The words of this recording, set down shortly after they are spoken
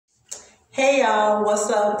Hey y'all, what's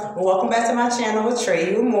up? Welcome back to my channel with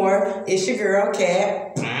Trey You More. It's your girl,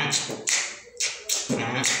 Kat.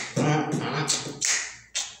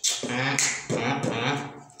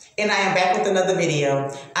 And I am back with another video.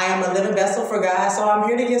 I am a living vessel for God, so I'm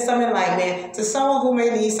here to give some enlightenment to someone who may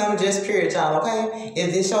need some just period, y'all, okay?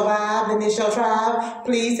 If this your vibe and this your tribe,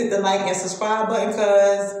 please hit the like and subscribe button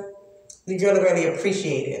because your girl will really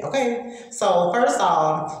appreciate it, okay? So first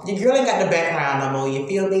off, your girl ain't got the background no more, you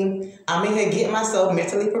feel me? I'm in here getting myself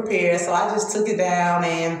mentally prepared, so I just took it down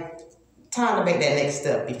and time to make that next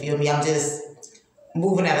step, you feel me? I'm just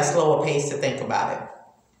moving at a slower pace to think about it.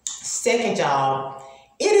 Second, y'all,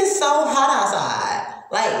 it is so hot outside.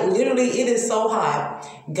 Like, literally, it is so hot.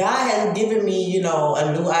 God has given me,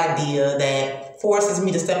 a new idea that forces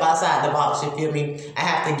me to step outside the box, you feel me? I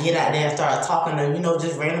have to get out there and start talking to,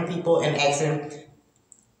 just random people and asking.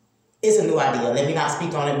 It's a new idea. Let me not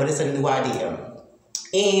speak on it, but it's a new idea.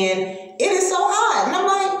 And it is so hot. And I'm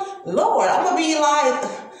like, Lord, I'm going to be like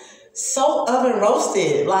so oven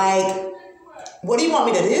roasted. Like, what do you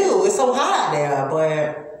want me to do? It's so hot out there.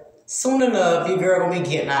 But soon enough, your girl gonna be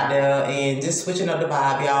getting out there and just switching up the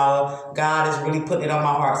vibe, y'all. God is really putting it on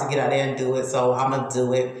my heart to get out there and do it, so I'm gonna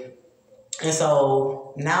do it. And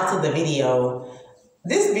so now to the video.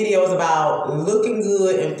 This video is about looking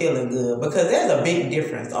good and feeling good because there's a big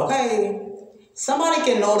difference, okay? Somebody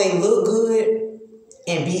can know they look good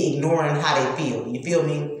and be ignoring how they feel, you feel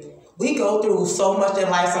me? We go through so much in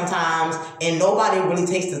life sometimes and nobody really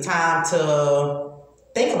takes the time to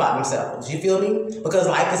think about themselves, you feel me? Because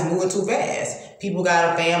life is moving too fast. People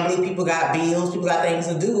got a family, people got bills, people got things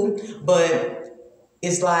to do. But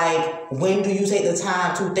it's like, when do you take the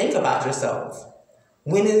time to think about yourself?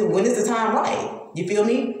 When is the time right? You feel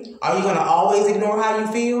me? Are you going to always ignore how you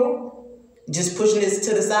feel? Just pushing this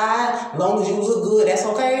to the side? As long as you look good, that's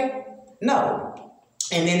okay? No.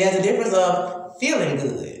 And then there's a difference of feeling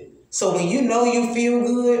good. So when you know you feel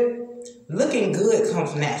good, looking good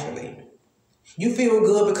comes naturally. You feel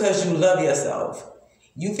good because you love yourself.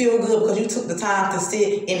 You feel good because you took the time to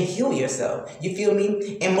sit and heal yourself. You feel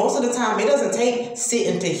me? And most of the time, it doesn't take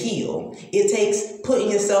sitting to heal. It takes putting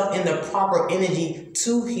yourself in the proper energy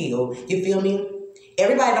to heal. You feel me?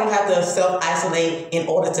 Everybody don't have to self-isolate in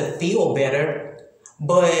order to feel better.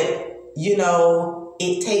 But,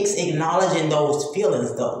 it takes acknowledging those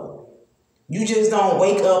feelings, though. You just don't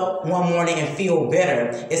wake up one morning and feel better,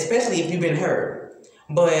 especially if you've been hurt.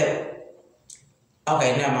 But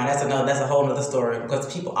okay, never mind. That's a whole nother story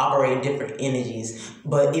because people operate in different energies.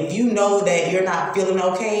 But if you know that you're not feeling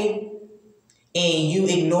okay and you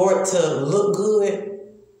ignore it to look good,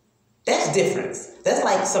 that's different. That's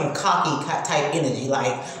like some cocky type energy.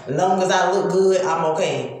 Like, long as I look good, I'm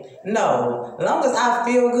okay. No, long as I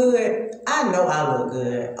feel good, I know I look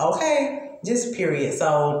good. Okay? Just period.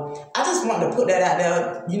 So I just wanted to put that out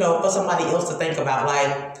there, for somebody else to think about.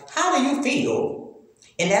 Like, how do you feel?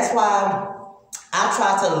 And that's why I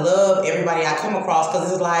try to love everybody I come across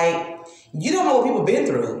because it's like, you don't know what people been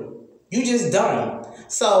through. You just don't.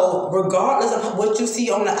 So regardless of what you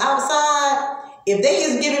see on the outside, if they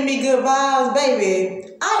is giving me good vibes, baby,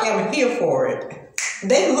 I am here for it.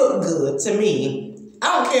 They look good to me.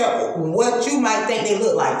 I don't care what you might think they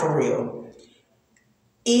look like for real.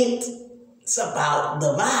 It's about the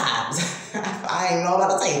vibes. I ain't know what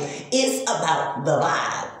to say. It's about the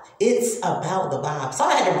vibe. It's about the vibe. So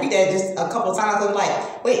I had to read that just a couple of times. I was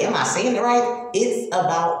like, wait, am I saying it right? It's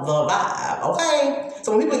about the vibe, okay?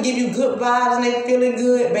 So when people give you good vibes and they feeling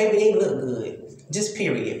good, baby, they look good. Just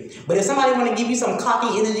period. But if somebody want to give you some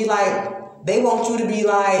cocky energy, like they want you to be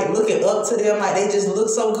like looking up to them, like they just look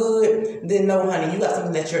so good, then no, honey, you got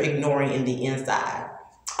something that you're ignoring in the inside.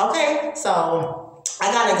 Okay? So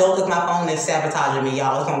I gotta go because my phone is sabotaging me,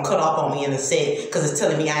 y'all. It's gonna cut off on me in a sec because it's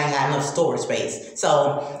telling me I ain't got enough storage space.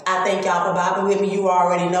 So I thank y'all for vibing with me. You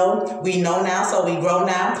already know. We know now, so we grow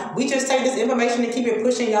now. We just take this information and keep it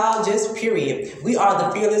pushing, y'all, just period. We are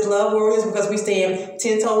the fearless love warriors because we stand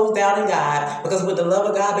 10 toes down in God. Because with the love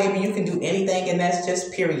of God, baby, you can do anything, and that's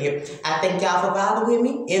just period. I thank y'all for vibing with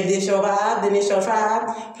me. If this your vibe, then it's your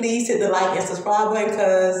tribe. Please hit the like and subscribe button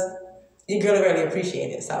because your girl really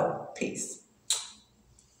appreciate it. So, peace.